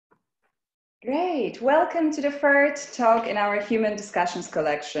Great. Welcome to the third talk in our Human Discussions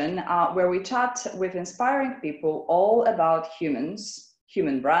collection, where we chat with inspiring people all about humans,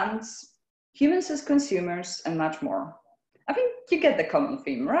 human brands, humans as consumers, and much more. I think you get the common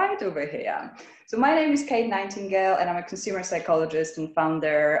theme right over here. So my name is Kate Nightingale, and I'm a consumer psychologist and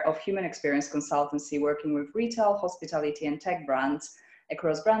founder of Human Experience Consultancy, working with retail, hospitality, and tech brands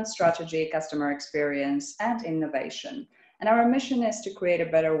across brand strategy, customer experience, and innovation. And our mission is to create a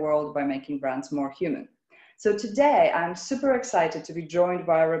better world by making brands more human. So today, I'm super excited to be joined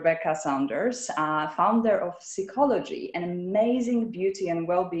by Rebecca Saunders, founder of Seekology, an amazing beauty and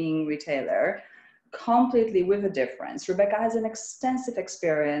well-being retailer, completely with a difference. Rebecca has an extensive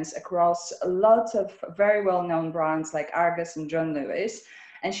experience across lots of very well-known brands like Argos and John Lewis,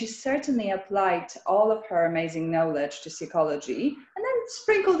 and she certainly applied all of her amazing knowledge to Seekology and then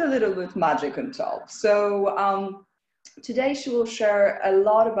sprinkled a little bit magic on top. So today, she will share a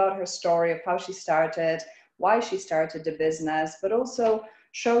lot about her story of how she started, why she started the business, but also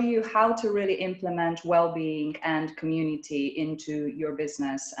show you how to really implement well-being and community into your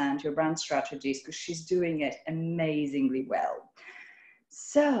business and your brand strategies, because she's doing it amazingly well.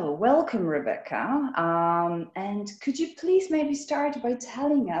 So, welcome, Rebecca. And could you please maybe start by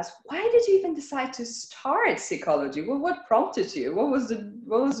telling us, why did you even decide to start Seekology? What prompted you? What was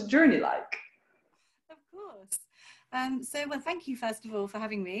the journey like? Of course. Well, thank you first of all for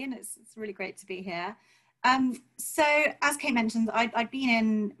having me, and it's really great to be here. So as Kate mentioned, I'd been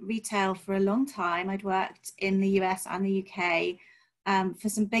in retail for a long time. I'd worked in the US and the UK for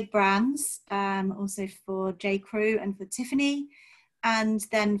some big brands, also for J. Crew and for Tiffany, and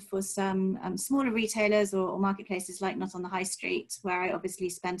then for some smaller retailers or marketplaces like Not on the High Street, where I obviously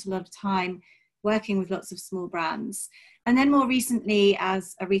spent a lot of time working with lots of small brands. And then more recently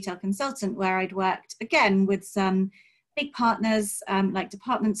as a retail consultant, where I'd worked again with some big partners like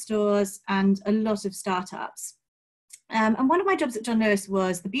department stores and a lot of startups. And one of my jobs at John Lewis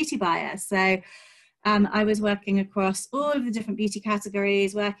was the beauty buyer. So I was working across all of the different beauty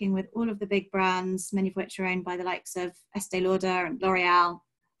categories, working with all of the big brands, many of which are owned by the likes of Estee Lauder and L'Oreal.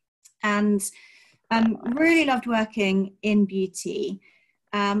 And really loved working in beauty.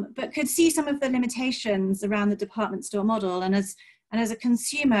 But could see some of the limitations around the department store model. And as a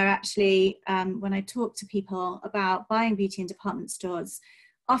consumer, actually, when I talk to people about buying beauty in department stores,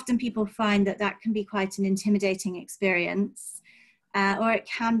 often people find that can be quite an intimidating experience, or it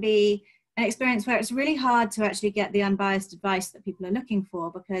can be an experience where it's really hard to actually get the unbiased advice that people are looking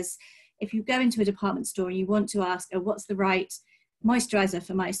for. Because if you go into a department store and you want to ask, oh, what's the right moisturizer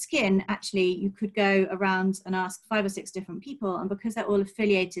for my skin, actually you could go around and ask 5 or 6 different people, and because they're all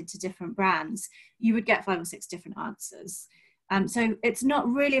affiliated to different brands, you would get 5 or 6 different answers. So it's not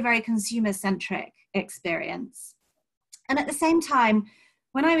really a very consumer-centric experience. And at the same time,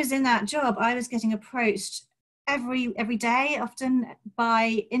 when I was in that job, I was getting approached every day, often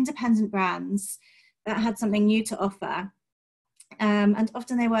by independent brands that had something new to offer, and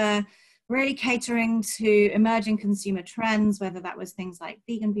often they were really catering to emerging consumer trends, whether that was things like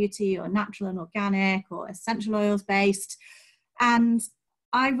vegan beauty or natural and organic or essential oils based. And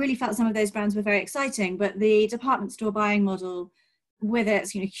I really felt some of those brands were very exciting, but the department store buying model, with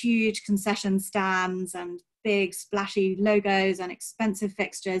its huge concession stands and big splashy logos and expensive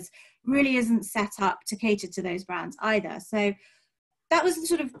fixtures, really isn't set up to cater to those brands either. So that was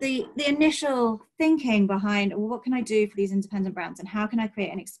sort of the initial thinking behind, well, what can I do for these independent brands, and how can I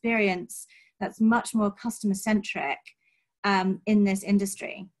create an experience that's much more customer centric in this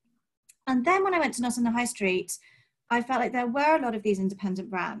industry. And then when I went to Not on the High Street, I felt like there were a lot of these independent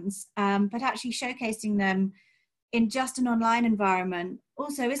brands, but actually showcasing them in just an online environment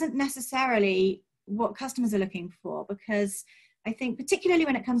also isn't necessarily what customers are looking for. Because I think particularly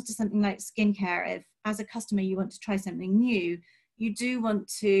when it comes to something like skincare, if as a customer you want to try something new, you do want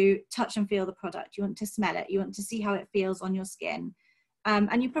to touch and feel the product, you want to smell it, you want to see how it feels on your skin.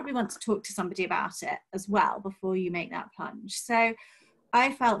 And you probably want to talk to somebody about it as well before you make that plunge. So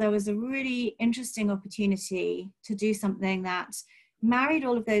I felt there was a really interesting opportunity to do something that married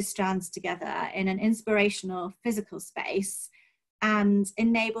all of those strands together in an inspirational physical space and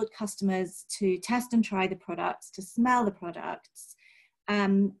enabled customers to test and try the products, to smell the products,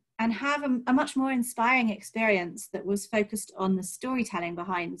 and have a much more inspiring experience that was focused on the storytelling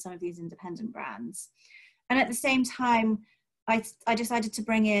behind some of these independent brands. And at the same time, I decided to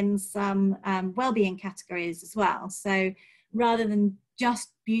bring in some well-being categories as well. So rather than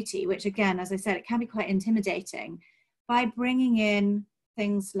just beauty, which again, as I said, it can be quite intimidating, by bringing in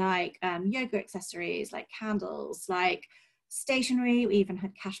things like yoga accessories, like candles, like stationery. We even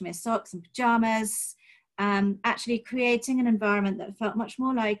had cashmere socks and pajamas, actually creating an environment that felt much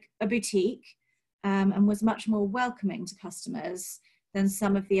more like a boutique, and was much more welcoming to customers than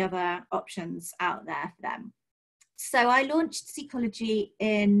some of the other options out there for them. So I launched Seekology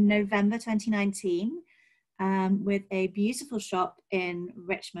in November 2019 with a beautiful shop in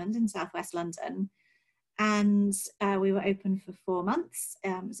Richmond in southwest London. And we were open for 4 months.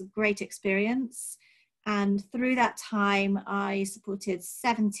 It was a great experience. And through that time, I supported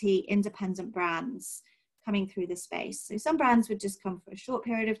 70 independent brands coming through the space. So some brands would just come for a short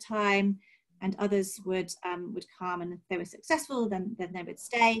period of time, and others would come, and if they were successful, then they would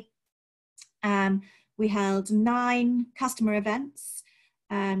stay. We held 9 customer events.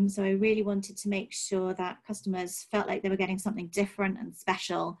 So I really wanted to make sure that customers felt like they were getting something different and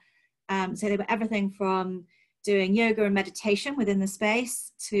special. So they were everything from doing yoga and meditation within the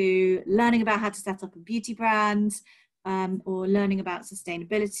space to learning about how to set up a beauty brand, or learning about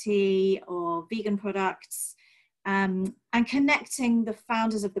sustainability or vegan products, and connecting the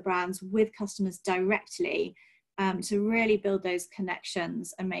founders of the brands with customers directly, to really build those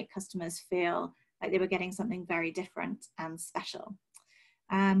connections and make customers feel like they were getting something very different and special.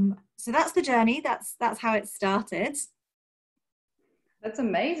 So that's the journey. That's how it started. That's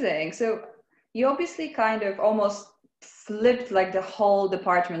amazing. So you obviously kind of almost flipped like the whole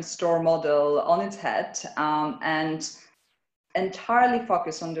department store model on its head, and entirely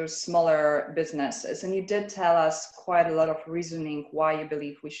focused on those smaller businesses. And you did tell us quite a lot of reasoning why you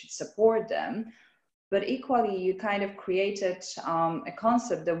believe we should support them. But equally, you kind of created a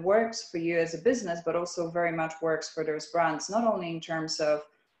concept that works for you as a business, but also very much works for those brands, not only in terms of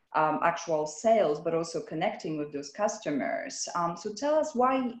actual sales, but also connecting with those customers. So tell us,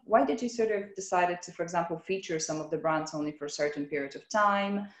 why did you sort of decided to, for example, feature some of the brands only for a certain period of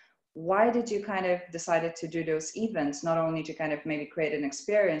time? Why did you kind of decided to do those events, not only to kind of maybe create an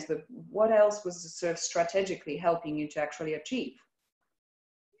experience, but what else was sort of strategically helping you to actually achieve?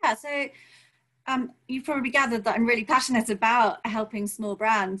 Yeah, so you've probably gathered that I'm really passionate about helping small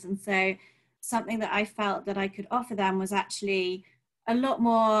brands. And so something that I felt that I could offer them was actually a lot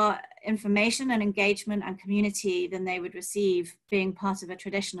more information and engagement and community than they would receive being part of a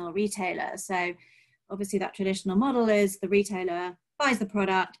traditional retailer. So obviously that traditional model is the retailer buys the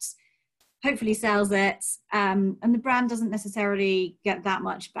product, hopefully sells it, and the brand doesn't necessarily get that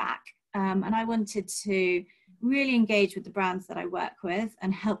much back. And I wanted to really engage with the brands that I work with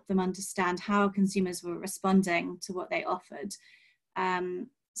and help them understand how consumers were responding to what they offered.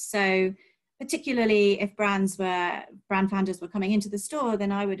 So particularly if brand founders were coming into the store,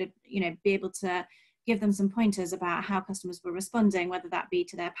 then I would, be able to give them some pointers about how customers were responding, whether that be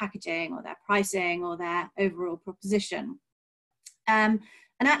to their packaging or their pricing or their overall proposition. And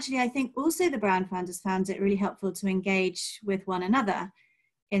actually, I think also the brand founders found it really helpful to engage with one another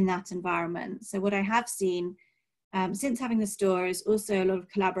in that environment. So what I have seen since having the store is also a lot of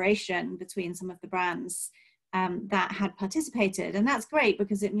collaboration between some of the brands that had participated. And that's great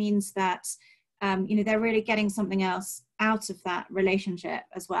because it means that, they're really getting something else out of that relationship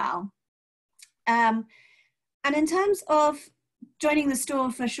as well. And in terms of joining the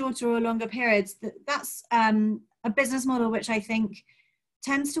store for shorter or longer periods, that's a business model which I think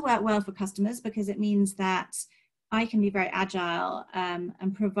tends to work well for customers because it means that I can be very agile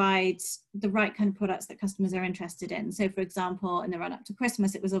and provide the right kind of products that customers are interested in. So for example, in the run up to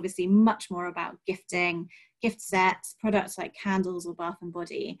Christmas, it was obviously much more about gifting, gift sets, products like candles or bath and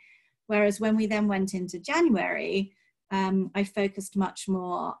body. Whereas when we then went into January, I focused much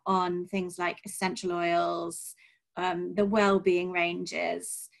more on things like essential oils, the Wellbeing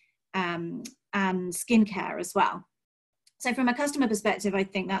ranges, and skincare as well. So from a customer perspective, I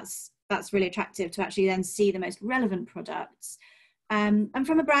think that's really attractive to actually then see the most relevant products. And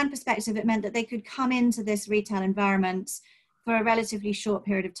from a brand perspective, it meant that they could come into this retail environment for a relatively short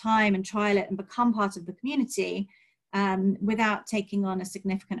period of time and trial it and become part of the community without taking on a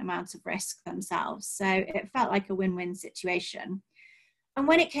significant amount of risk themselves. So it felt like a win-win situation. And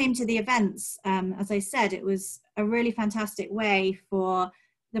when it came to the events, as I said, it was a really fantastic way for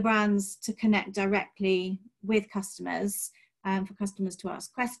the brands to connect directly with customers, for customers to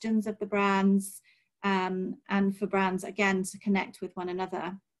ask questions of the brands, and for brands, again, to connect with one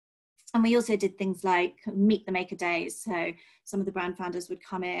another. And we also did things like meet the maker days. So some of the brand founders would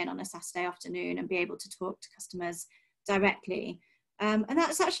come in on a Saturday afternoon and be able to talk to customers directly. And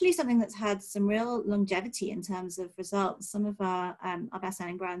that's actually something that's had some real longevity in terms of results. Some of our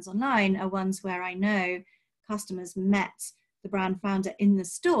best-selling brands online are ones where I know customers met the brand founder in the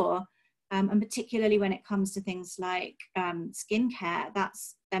store. And particularly when it comes to things like skincare,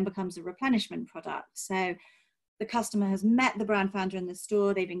 that's then becomes a replenishment product. So the customer has met the brand founder in the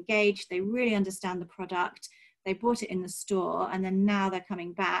store, they've engaged, they really understand the product, they bought it in the store, and then now they're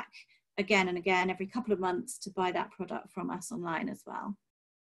coming back again and again every couple of months to buy that product from us online as well.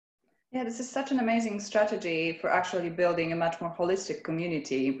 Yeah, this is such an amazing strategy for actually building a much more holistic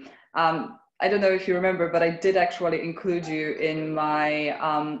community. I don't know if you remember, but I did actually include you in my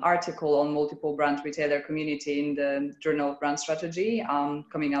article on multiple brand retailer community in the Journal of Brand Strategy,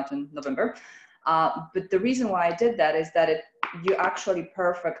 coming out in November. But the reason why I did that is that you actually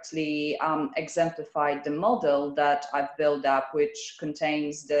perfectly exemplified the model that I've built up, which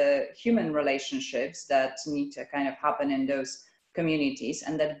contains the human relationships that need to kind of happen in those communities,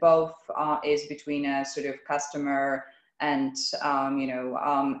 and that both is between a sort of customer and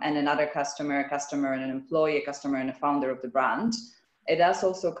and another customer and an employee, a customer and a founder of the brand. It does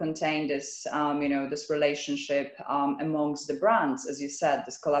also contain this this relationship amongst the brands, as you said,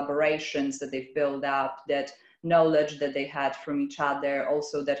 these collaborations that they've built up, that knowledge that they had from each other,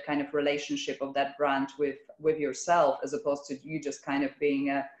 also that kind of relationship of that brand with yourself, as opposed to you just kind of being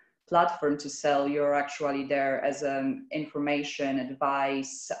a platform to sell. You're actually there as information,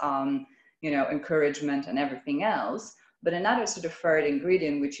 advice, encouragement and everything else. But another sort of third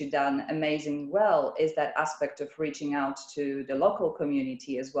ingredient, which you've done amazingly well, is that aspect of reaching out to the local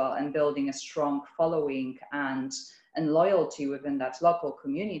community as well, and building a strong following and loyalty within that local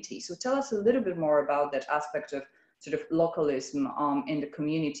community. So tell us a little bit more about that aspect of sort of localism in the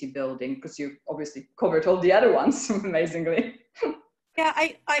community building, because you obviously covered all the other ones amazingly. Yeah,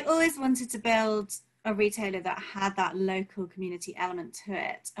 I always wanted to build a retailer that had that local community element to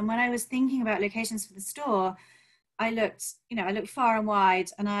it. And when I was thinking about locations for the store, I looked far and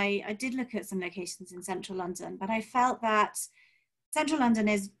wide, and I did look at some locations in central London, but I felt that central London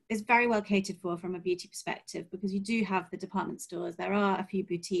is very well catered for from a beauty perspective, because you do have the department stores, there are a few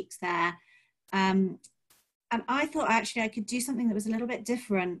boutiques there. And I thought actually I could do something that was a little bit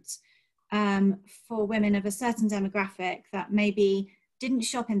different for women of a certain demographic that maybe didn't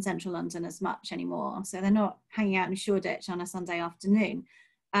shop in central London as much anymore. So they're not hanging out in Shoreditch on a Sunday afternoon.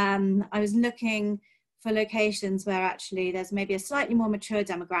 I was looking for locations where actually there's maybe a slightly more mature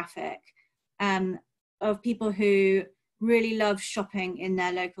demographic of people who really love shopping in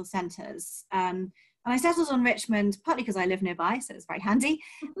their local centres. And I settled on Richmond, partly because I live nearby, so it's very handy,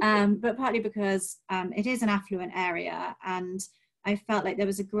 but partly because it is an affluent area, and I felt like there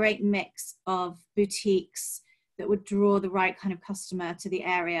was a great mix of boutiques that would draw the right kind of customer to the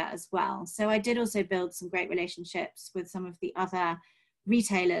area as well. So I did also build some great relationships with some of the other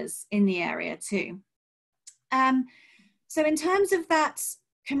retailers in the area too. So in terms of that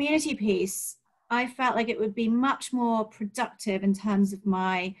community piece, I felt like it would be much more productive in terms of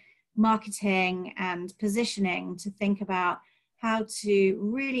my marketing and positioning to think about how to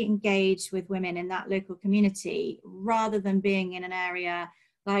really engage with women in that local community, rather than being in an area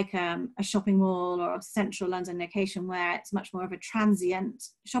like a shopping mall or a central London location where it's much more of a transient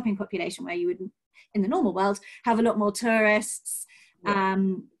shopping population, where you would, in the normal world, have a lot more tourists,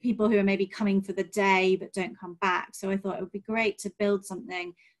 people who are maybe coming for the day but don't come back. So I thought it would be great to build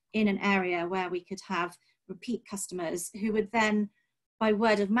something in an area where we could have repeat customers who would then, by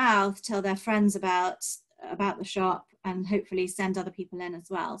word of mouth, tell their friends about the shop and hopefully send other people in as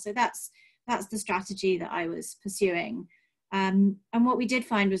well. So that's the strategy that I was pursuing. And what we did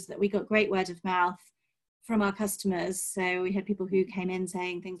find was that we got great word of mouth from our customers. So we had people who came in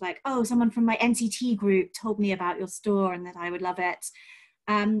saying things like, oh, someone from my NCT group told me about your store and that I would love it.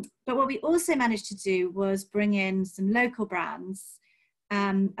 But what we also managed to do was bring in some local brands.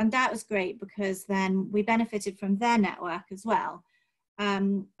 And that was great, because then we benefited from their network as well.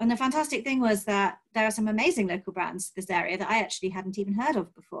 And the fantastic thing was that there are some amazing local brands in this area that I actually hadn't even heard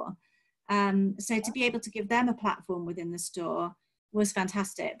of before. So to be able to give them a platform within the store was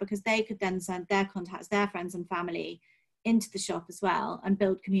fantastic, because they could then send their contacts, their friends and family into the shop as well, and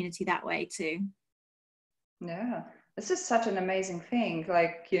build community that way too. Yeah, this is such an amazing thing.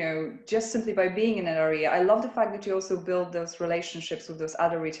 Like, just simply by being in an area. I love the fact that you also build those relationships with those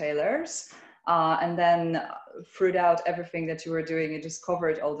other retailers, and then throughout everything that you were doing, you just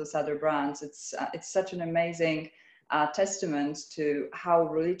covered all those other brands. It's such an amazing testament to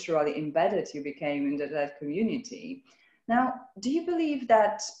how literally embedded you became into that community. Now, do you believe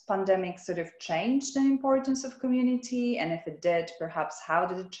that pandemic sort of changed the importance of community? And if it did, perhaps how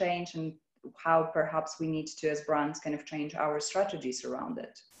did it change, and how perhaps we need to, as brands, kind of change our strategies around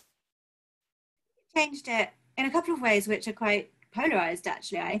it? Changed it in a couple of ways, which are quite polarized,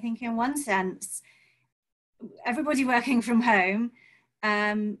 actually. I think in one sense, everybody working from home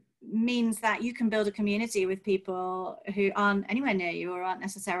means that you can build a community with people who aren't anywhere near you or aren't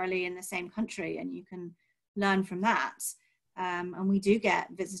necessarily in the same country, and you can learn from that. And we do get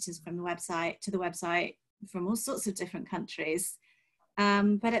visitors from the website to the website from all sorts of different countries.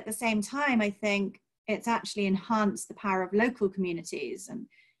 But at the same time, I think it's actually enhanced the power of local communities. And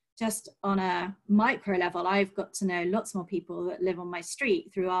just on a micro level, I've got to know lots more people that live on my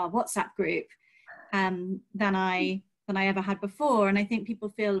street through our WhatsApp group than I ever had before. And I think people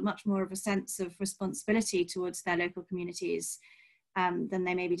feel much more of a sense of responsibility towards their local communities than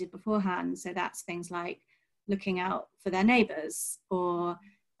they maybe did beforehand. So that's things like looking out for their neighbours, or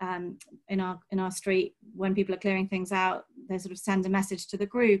in our street, when people are clearing things out, they sort of send a message to the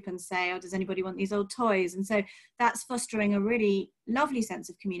group and say, oh, does anybody want these old toys? And so that's fostering a really lovely sense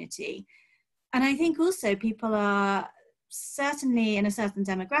of community. And I think also people are certainly in a certain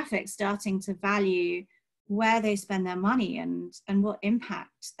demographic starting to value where they spend their money and what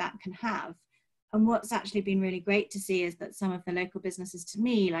impact that can have. And what's actually been really great to see is that some of the local businesses to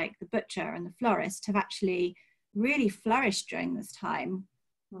me, like the butcher and the florist, have actually really flourished during this time,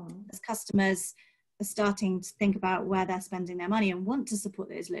 as customers are starting to think about where they're spending their money and want to support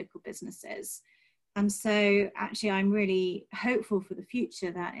those local businesses. And so actually I'm really hopeful for the future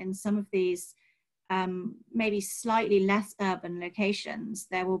that in some of these maybe slightly less urban locations,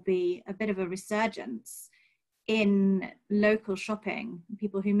 there will be a bit of a resurgence in local shopping.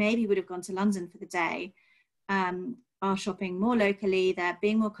 People who maybe would have gone to London for the day are shopping more locally. They're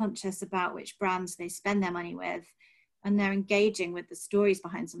being more conscious about which brands they spend their money with, and they're engaging with the stories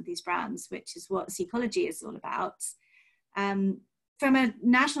behind some of these brands, which is what Seekology is all about. From a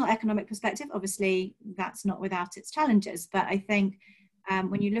national economic perspective, obviously that's not without its challenges, but I think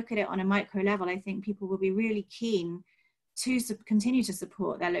when you look at it on a micro level, I think people will be really keen to continue to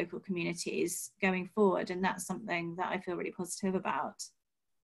support their local communities going forward. And that's something that I feel really positive about.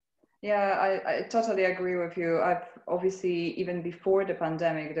 Yeah, I totally agree with you. I've obviously, even before the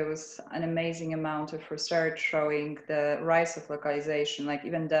pandemic, there was an amazing amount of research showing the rise of localization. Like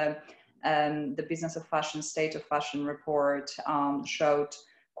even the Business of Fashion State of Fashion report showed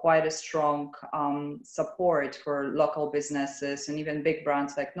quite a strong support for local businesses, and even big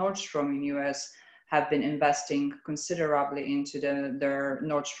brands like Nordstrom in US have been investing considerably into their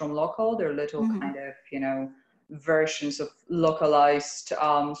Nordstrom Local, their little kind of, versions of localized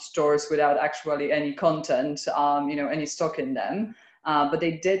stores without actually any content, any stock in them. But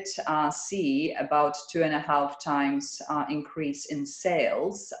they did see about 2.5 times increase in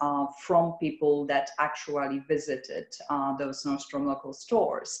sales from people that actually visited those Nordstrom Local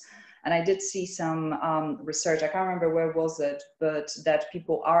stores. And I did see some research, I can't remember where was it, but that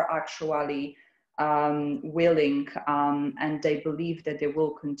people are actually willing and they believe that they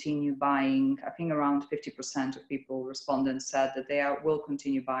will continue buying. I think around 50% of people, respondents, said that they will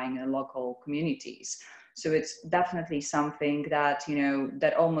continue buying in local communities. So it's definitely something that,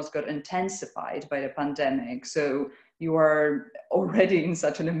 that almost got intensified by the pandemic. So you are already in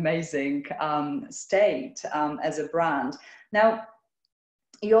such an amazing state as a brand. Now,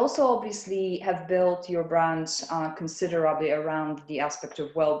 you also obviously have built your brand considerably around the aspect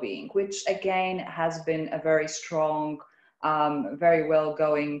of well-being, which again has been a very strong, very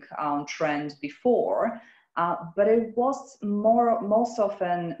well-going trend before. But it was most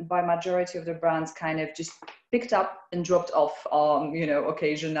often by majority of the brands kind of just picked up and dropped off,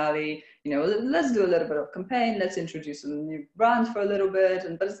 occasionally, let's do a little bit of campaign, let's introduce a new brand for a little bit,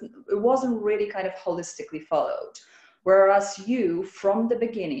 but it wasn't really kind of holistically followed. Whereas you, from the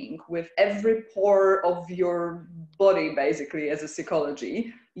beginning, with every pore of your body, basically, as a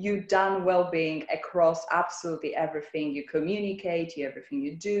Seekology, you've done well-being across absolutely everything you communicate, everything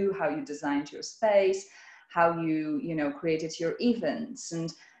you do, how you designed your space, how you, created your events.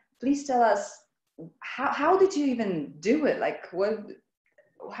 And please tell us, how did you even do it? Like,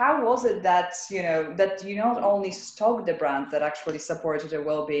 how was it that, that you not only stocked the brands that actually supported their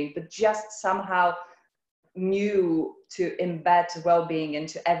well-being, but just somehow knew to embed well-being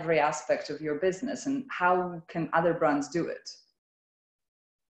into every aspect of your business? And how can other brands do it?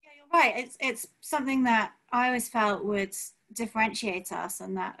 Yeah, you're right. It's something that I always felt would differentiate us,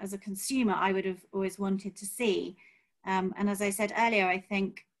 and that as a consumer I would have always wanted to see. And as I said earlier, I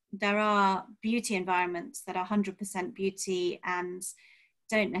think there are beauty environments that are 100% beauty and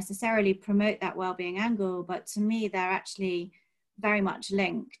don't necessarily promote that well-being angle, but to me they're actually very much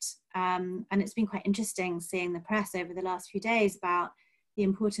linked. And it's been quite interesting seeing the press over the last few days about the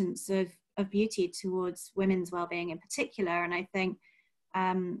importance of beauty towards women's well-being in particular. And I think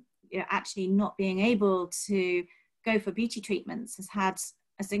actually not being able to go for beauty treatments has had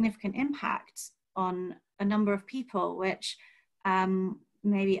a significant impact on a number of people, which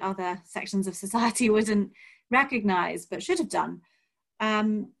maybe other sections of society wouldn't recognize but should have done.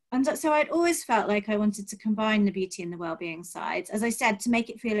 And so I'd always felt like I wanted to combine the beauty and the well-being sides, as I said, to make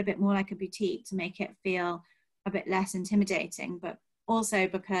it feel a bit more like a boutique, to make it feel a bit less intimidating, but also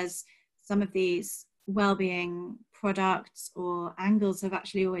because some of these well-being products or angles have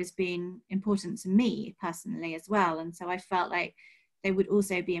actually always been important to me personally as well. And so I felt like they would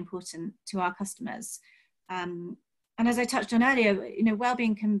also be important to our customers. And as I touched on earlier, you know,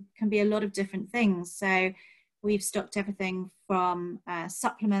 well-being can be a lot of different things. So we've stocked everything from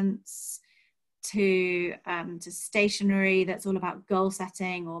supplements to stationery that's all about goal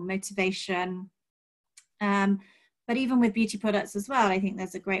setting or motivation. But even with beauty products as well, I think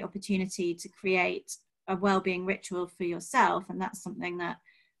there's a great opportunity to create a well-being ritual for yourself. And that's something that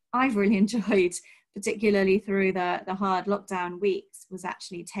I've really enjoyed, particularly through the hard lockdown weeks, was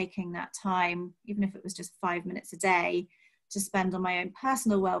actually taking that time, even if it was just 5 minutes a day, to spend on my own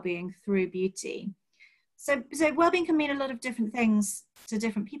personal well-being through beauty. So well-being can mean a lot of different things to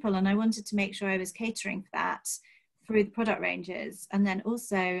different people. And I wanted to make sure I was catering for that through the product ranges. And then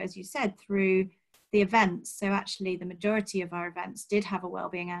also, as you said, through the events. So actually the majority of our events did have a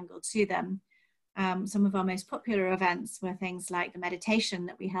well-being angle to them. Some of our most popular events were things like the meditation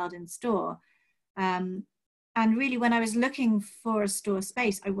that we held in store. And really, when I was looking for a store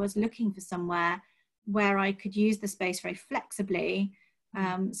space, I was looking for somewhere where I could use the space very flexibly.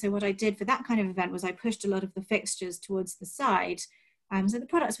 So what I did for that kind of event was I pushed a lot of the fixtures towards the side. So the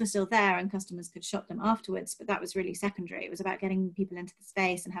products were still there and customers could shop them afterwards, but that was really secondary. It was about getting people into the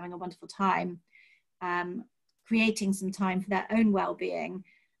space and having a wonderful time, creating some time for their own well-being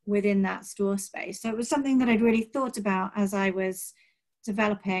within that store space. So it was something that I'd really thought about as I was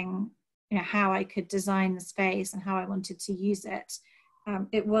developing, you know, how I could design the space and how I wanted to use it.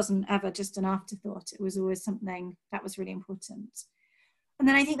 It wasn't ever just an afterthought. It was always something that was really important. And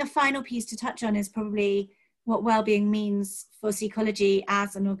then I think the final piece to touch on is probably what well-being means for Seekology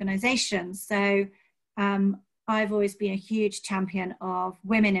as an organization. So I've always been a huge champion of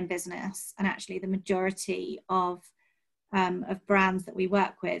women in business, and actually the majority of brands that we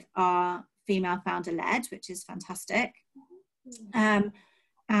work with are female founder-led, which is fantastic. And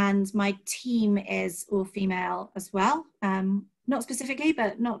my team is all female as well. Not specifically,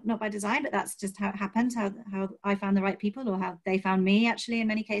 but not by design, but that's just how it happened, how I found the right people, or how they found me, actually, in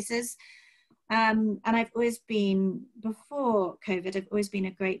many cases. And I've always been, before COVID, I've always been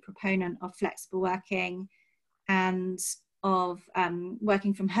a great proponent of flexible working and of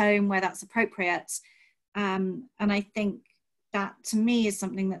working from home where that's appropriate. And I think that, to me, is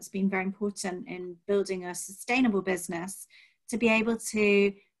something that's been very important in building a sustainable business, to be able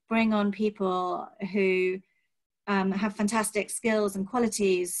to bring on people who have fantastic skills and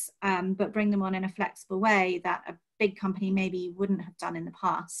qualities, but bring them on in a flexible way that a big company maybe wouldn't have done in the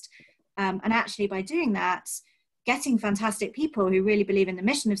past. And actually, by doing that, getting fantastic people who really believe in the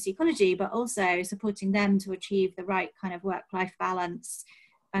mission of Seekology, but also supporting them to achieve the right kind of work-life balance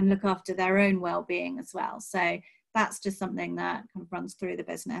and look after their own well-being as well. So that's just something that kind of runs through the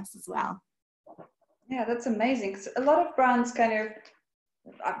business as well. Yeah, that's amazing. A lot of brands kind of,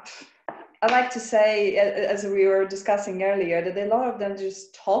 I like to say, as we were discussing earlier, that a lot of them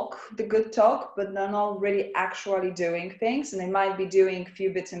just talk the good talk, but they're not really actually doing things. And they might be doing a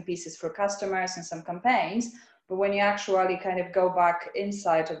few bits and pieces for customers and some campaigns, but when you actually kind of go back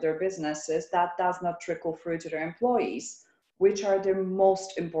inside of their businesses, that does not trickle through to their employees, which are their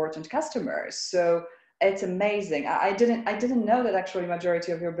most important customers. So it's amazing. I didn't know that actually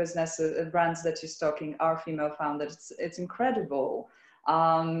majority of your businesses, brands that you're stocking, are female founded. It's incredible.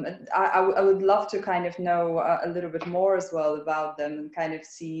 I would love to kind of know a little bit more as well about them and kind of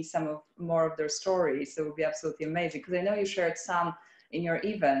see more of their stories. It would be absolutely amazing, because I know you shared some in your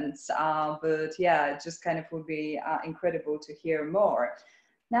events, but yeah, it just kind of would be incredible to hear more.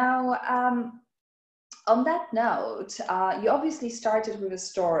 Now, on that note, you obviously started with a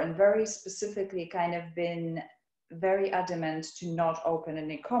store and very specifically kind of been very adamant to not open an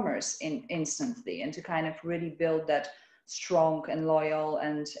e-commerce instantly, and to kind of really build that strong and loyal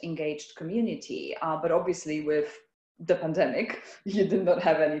and engaged community. But obviously with the pandemic, you did not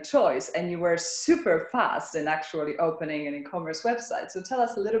have any choice, and you were super fast in actually opening an e-commerce website. So tell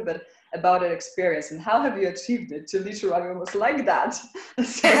us a little bit about that experience, and how have you achieved it to literally almost like that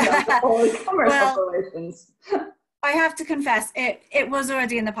start up the whole e-commerce operations? I have to confess, it was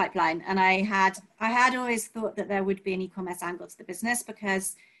already in the pipeline, and I had always thought that there would be an e-commerce angle to the business,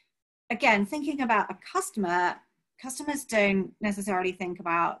 because, again, thinking about a customer, customers don't necessarily think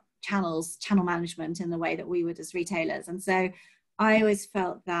about channel management in the way that we would as retailers. And so I always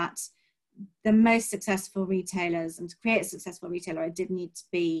felt that the most successful retailers, and to create a successful retailer, I did need to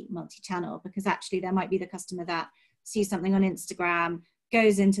be multi-channel, because actually there might be the customer that sees something on Instagram,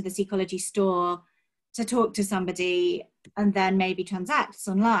 goes into the Seekology store to talk to somebody and then maybe transacts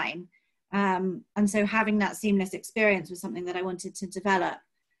online. And so having that seamless experience was something that I wanted to develop.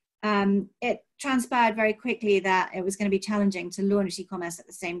 It transpired very quickly that it was going to be challenging to launch e-commerce at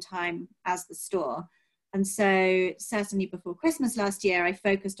the same time as the store. And so certainly before Christmas last year, I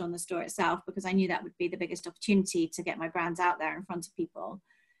focused on the store itself because I knew that would be the biggest opportunity to get my brands out there in front of people.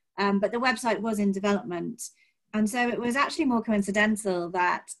 But the website was in development. And so it was actually more coincidental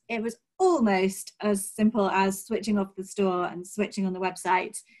that it was almost as simple as switching off the store and switching on the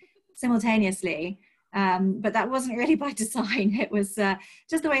website simultaneously. But that wasn't really by design. It was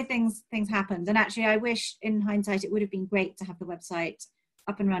just the way things happened. And actually, I wish in hindsight, it would have been great to have the website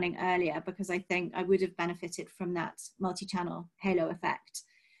up and running earlier, because I think I would have benefited from that multi-channel halo effect.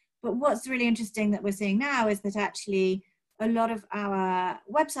 But what's really interesting that we're seeing now is that actually a lot of our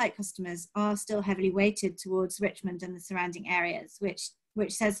website customers are still heavily weighted towards Richmond and the surrounding areas, which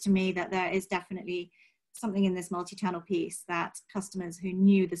says to me that there is definitely something in this multi-channel piece, that customers who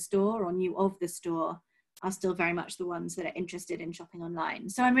knew the store or knew of the store are still very much the ones that are interested in shopping online.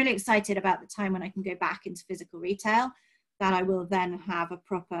 So I'm really excited about the time when I can go back into physical retail, that I will then have a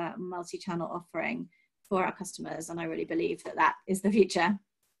proper multi-channel offering for our customers. And I really believe that that is the future.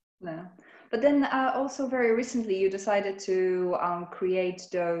 Yeah. But then also very recently you decided to create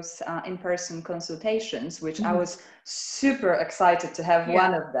those in-person consultations, which I was super excited to have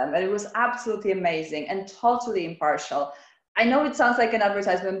one of them. And it was absolutely amazing and totally impartial. I know it sounds like an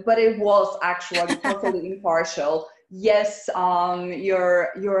advertisement, but it was actually totally impartial. Yes,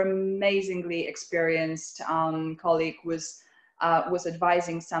 your amazingly experienced colleague was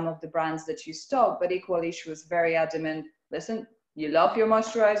advising some of the brands that you stock, but equally she was very adamant. Listen, you love your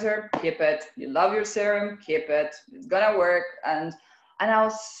moisturizer, keep it. You love your serum, keep it. It's gonna work. And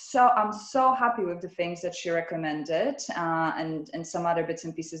I'm so happy with the things that she recommended and some other bits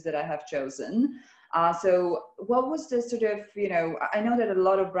and pieces that I have chosen. So what was the sort of, I know that a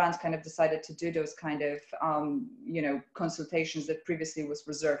lot of brands kind of decided to do those kind of, consultations that previously was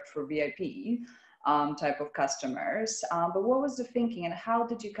reserved for VIP type of customers. But what was the thinking, and how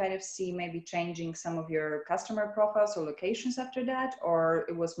did you kind of see maybe changing some of your customer profiles or locations after that? Or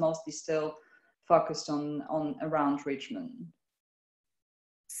it was mostly still focused on around Richmond?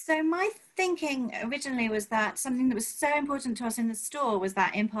 So my thinking originally was that something that was so important to us in the store was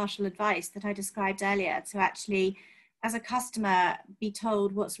that impartial advice that I described earlier, to actually, as a customer, be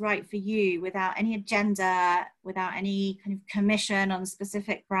told what's right for you without any agenda, without any kind of commission on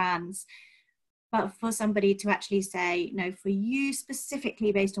specific brands, but for somebody to actually say, no, for you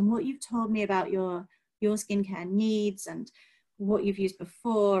specifically, based on what you've told me about your skincare needs and what you've used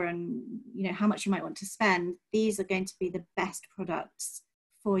before and how much you might want to spend, these are going to be the best products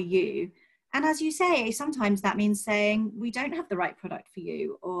for you. And as you say, sometimes that means saying we don't have the right product for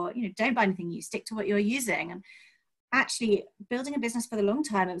you, or don't buy anything new, stick to what you're using. And actually building a business for the long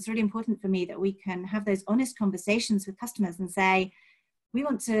term, it was really important for me that we can have those honest conversations with customers and say, we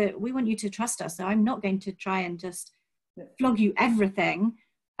want you to trust us. So I'm not going to try and just flog you everything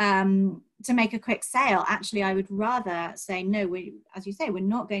to make a quick sale. Actually, I would rather say, no, as you say, we're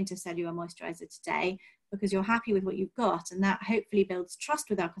not going to sell you a moisturizer today because you're happy with what you've got. And that hopefully builds trust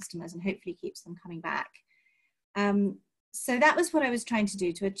with our customers and hopefully keeps them coming back. So that was what I was trying to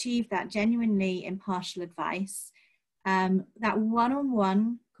do, to achieve that genuinely impartial advice, that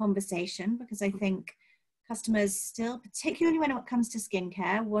one-on-one conversation, because I think customers still, particularly when it comes to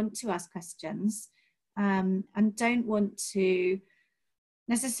skincare, want to ask questions and don't want to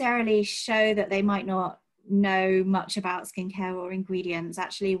necessarily show that they might not know much about skincare or ingredients.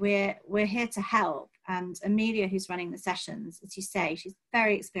 Actually, we're here to help. And Amelia, who's running the sessions, as you say, she's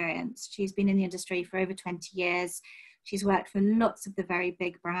very experienced. She's been in the industry for over 20 years. She's worked for lots of the very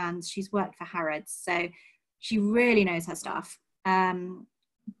big brands. She's worked for Harrods. So she really knows her stuff.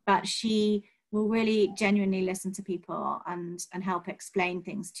 But she will really genuinely listen to people and help explain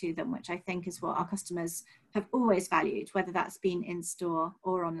things to them, which I think is what our customers have always valued, whether that's been in store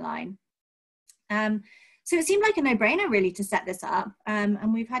or online. So it seemed like a no-brainer really to set this up.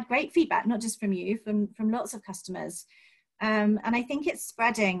 And we've had great feedback, not just from you, from lots of customers. And I think it's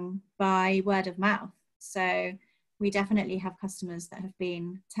spreading by word of mouth. So we definitely have customers that have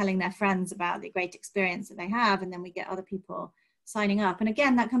been telling their friends about the great experience that they have, and then we get other people signing up. And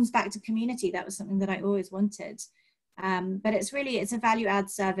again, that comes back to community. That was something that I always wanted. But it's a value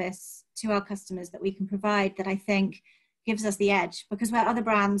add service to our customers that we can provide that I think gives us the edge, because where other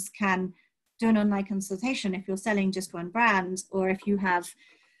brands can do an online consultation, if you're selling just one brand, or if you have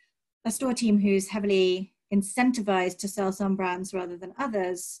a store team who's heavily incentivized to sell some brands rather than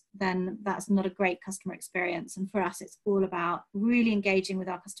others, then that's not a great customer experience. And for us, it's all about really engaging with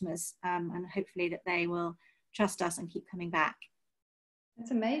our customers, and hopefully that they will trust us and keep coming back.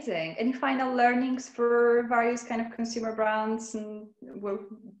 That's amazing. Any final learnings for various kind of consumer brands and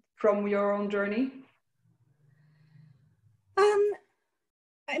from your own journey?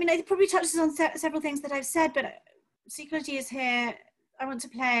 I mean, it probably touches on several things that I've said, but Seekology is here. I want to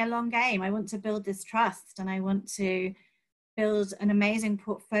play a long game. I want to build this trust, and I want to build an amazing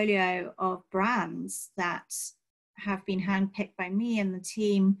portfolio of brands that have been handpicked by me and the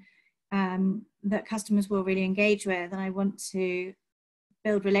team, that customers will really engage with. And I want to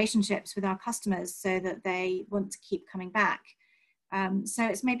build relationships with our customers so that they want to keep coming back. So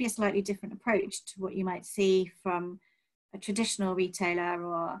it's maybe a slightly different approach to what you might see from a traditional retailer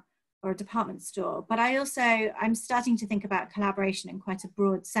or a department store. But I'm starting to think about collaboration in quite a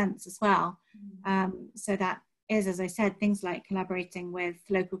broad sense as well. So that is, as I said, things like collaborating with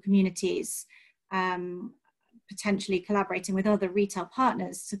local communities, potentially collaborating with other retail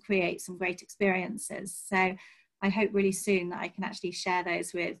partners to create some great experiences. So I hope really soon that I can actually share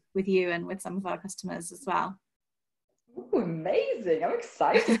those with you and with some of our customers as well. Ooh, amazing. I'm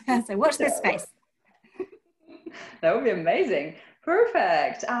excited. So watch this space. That would be amazing.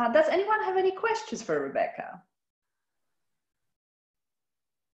 Perfect. Does anyone have any questions for Rebecca?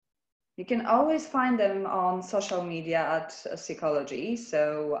 You can always find them on social media at Seekology,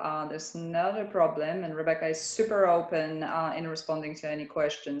 so there's not a problem. And Rebecca is super open in responding to any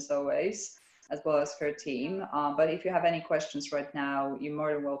questions always, as well as her team. But if you have any questions right now, you're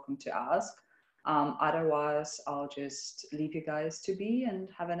more than welcome to ask. Otherwise, I'll just leave you guys to be and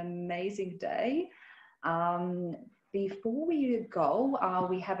have an amazing day. Before we go,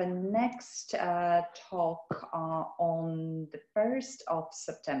 we have a next talk on the 1st of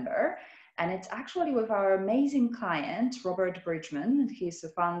September, and it's actually with our amazing client, Robert Bridgman. He's the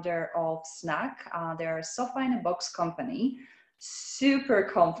founder of Snack. They're a sofa-in-a-box company, super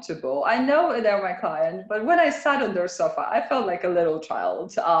comfortable. I know they're my client, but when I sat on their sofa, I felt like a little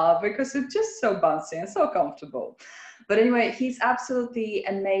child because it's just so bouncy and so comfortable. But anyway, he's absolutely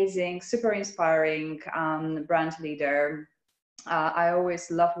amazing, super inspiring brand leader. I always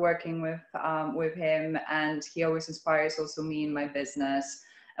love working with him, and he always inspires also me in my business.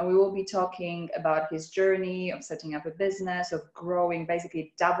 And we will be talking about his journey of setting up a business, of growing,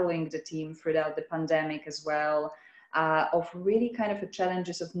 basically doubling the team throughout the pandemic as well, of really kind of the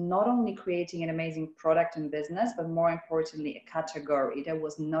challenges of not only creating an amazing product and business, but more importantly, a category that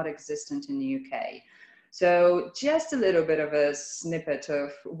was not existent in the UK. So just a little bit of a snippet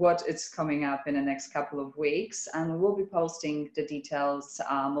of what is coming up in the next couple of weeks, and we'll be posting the details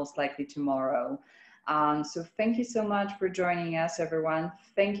most likely tomorrow. So thank you so much for joining us, everyone.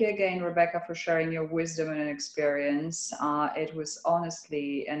 Thank you again, Rebecca, for sharing your wisdom and experience. It was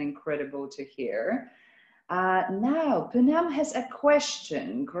honestly an incredible to hear. Now, Poonam has a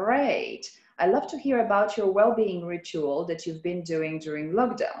question. Great. I'd love to hear about your well-being ritual that you've been doing during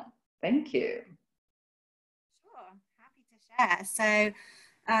lockdown. Thank you. So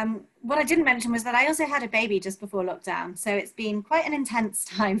what I didn't mention was that I also had a baby just before lockdown. So it's been quite an intense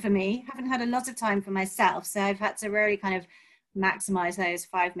time for me. Haven't had a lot of time for myself. So I've had to really kind of maximize those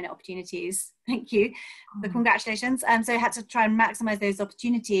 5-minute opportunities. Thank you for congratulations. So I had to try and maximize those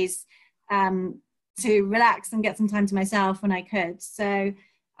opportunities to relax and get some time to myself when I could. So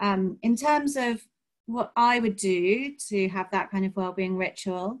in terms of what I would do to have that kind of well-being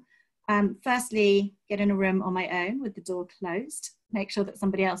ritual, firstly, get in a room on my own with the door closed, make sure that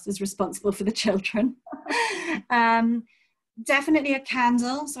somebody else is responsible for the children. Definitely a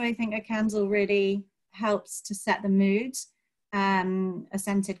candle. So I think a candle really helps to set the mood, a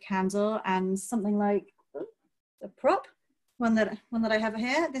scented candle, and something like a prop, one that I have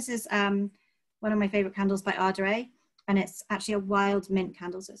here. This is one of my favorite candles by Ardere, and it's actually a wild mint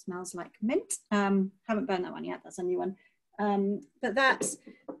candle, so it smells like mint. Haven't burned that one yet, that's a new one. But that's,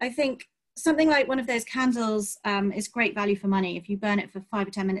 I think, something like one of those candles is great value for money. If you burn it for 5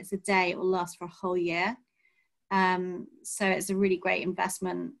 or 10 minutes a day, it will last for a whole year. So it's a really great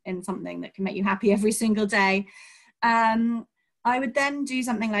investment in something that can make you happy every single day. I would then do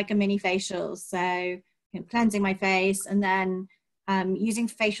something like a mini facial. So cleansing my face, and then using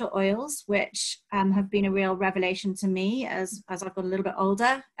facial oils, which have been a real revelation to me as I've got a little bit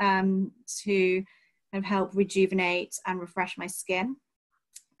older, to help rejuvenate and refresh my skin.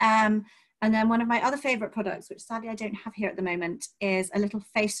 And then one of my other favorite products, which sadly I don't have here at the moment, is a little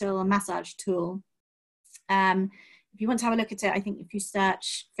facial massage tool. If you want to have a look at it, I think if you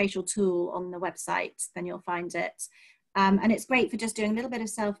search facial tool on the website, then you'll find it. And it's great for just doing a little bit of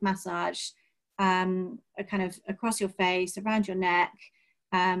self-massage. kind of across your face, around your neck,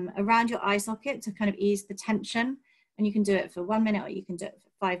 around your eye socket to kind of ease the tension. And you can do it for 1 minute, or you can do it for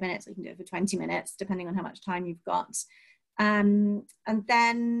 5 minutes, or you can do it for 20 minutes, depending on how much time you've got. And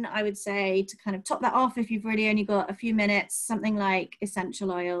then I would say to kind of top that off, if you've really only got a few minutes, something like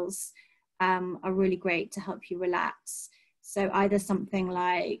essential oils are really great to help you relax. So either something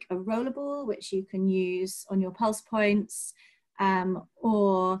like a rollerball, which you can use on your pulse points,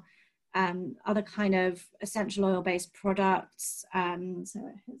 or other kind of essential oil based products.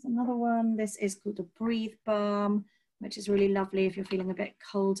 So here's another one. This is called a breathe balm, which is really lovely if you're feeling a bit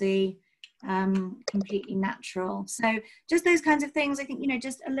coldy, completely natural. So just those kinds of things, I think, you know,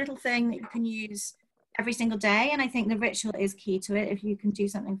 just a little thing that you can use every single day. And I think the ritual is key to it. If you can do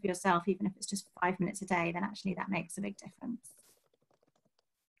something for yourself, even if it's just 5 minutes a day, then actually that makes a big difference.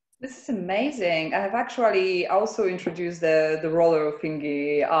 This is amazing. I have actually also introduced the roller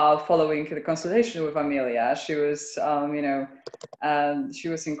thingy following the consultation with Amelia. She was, she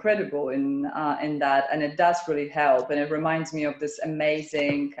was incredible in that, and it does really help. And it reminds me of this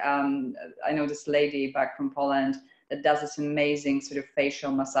amazing. I know this lady back from Poland that does this amazing sort of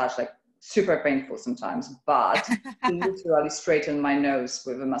facial massage, like super painful sometimes, but literally straighten my nose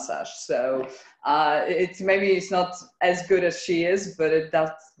with a massage. So it's not as good as she is, but it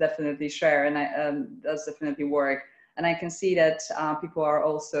does definitely share, and does definitely work. And I can see that people are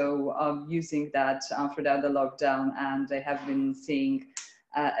also using that throughout the lockdown, and they have been seeing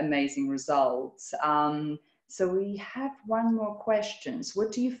amazing results. So we have one more question.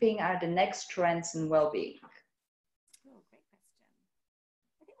 What do you think are the next trends in well-being?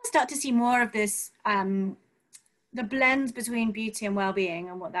 Start to see more of this, the blend between beauty and well-being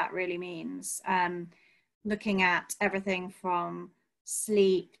and what that really means. Looking at everything from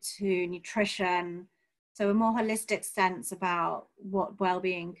sleep to nutrition, so a more holistic sense about what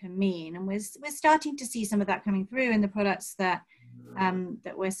well-being can mean. And we're starting to see some of that coming through in the products that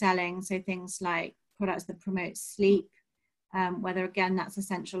that we're selling. So things like products that promote sleep, whether again that's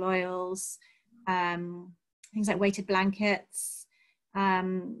essential oils, things like weighted blankets.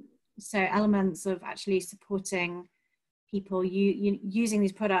 So elements of actually supporting people using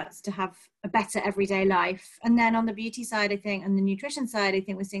these products to have a better everyday life. And then on the beauty side, I think, and the nutrition side, I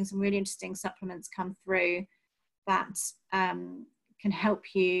think we're seeing some really interesting supplements come through that can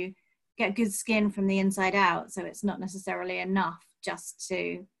help you get good skin from the inside out. So it's not necessarily enough just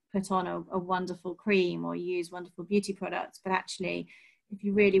to put on a wonderful cream or use wonderful beauty products, but actually, if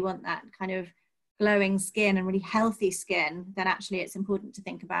you really want that kind of glowing skin and really healthy skin, then actually it's important to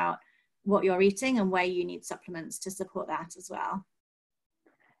think about what you're eating and where you need supplements to support that as well.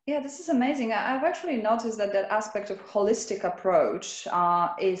 Yeah, this is amazing. I've actually noticed that that aspect of holistic approach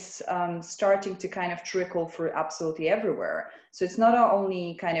is starting to kind of trickle through absolutely everywhere. So it's not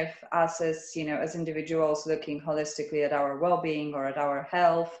only kind of us as, as individuals looking holistically at our well-being or at our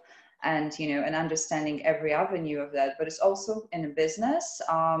health, and and understanding every avenue of that, but it's also in a business,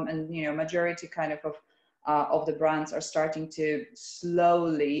 and majority kind of the brands are starting to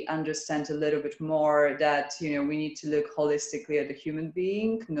slowly understand a little bit more that we need to look holistically at the human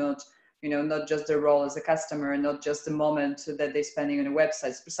being, not just the role as a customer, not just the moment that they're spending on a website.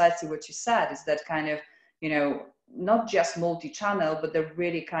 It's precisely what you said, is that kind of not just multi-channel, but the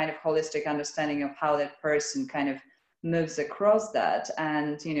really kind of holistic understanding of how that person kind of moves across that.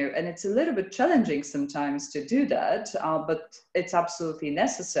 And and it's a little bit challenging sometimes to do that, but it's absolutely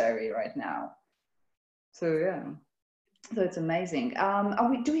necessary right now. So yeah, so it's amazing.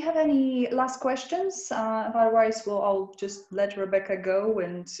 Do we have any last questions? Otherwise I'll just let Rebecca go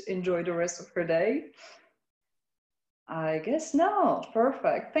and enjoy the rest of her day. I guess not.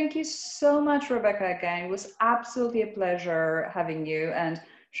 Perfect. Thank you so much, Rebecca, again. It was absolutely a pleasure having you and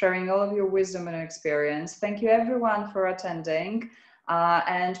sharing all of your wisdom and experience. Thank you everyone for attending,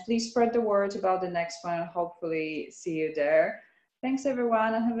 and please spread the word about the next one, and hopefully see you there. Thanks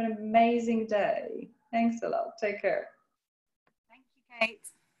everyone, and have an amazing day. Thanks a lot. Take care. Thank you, Kate.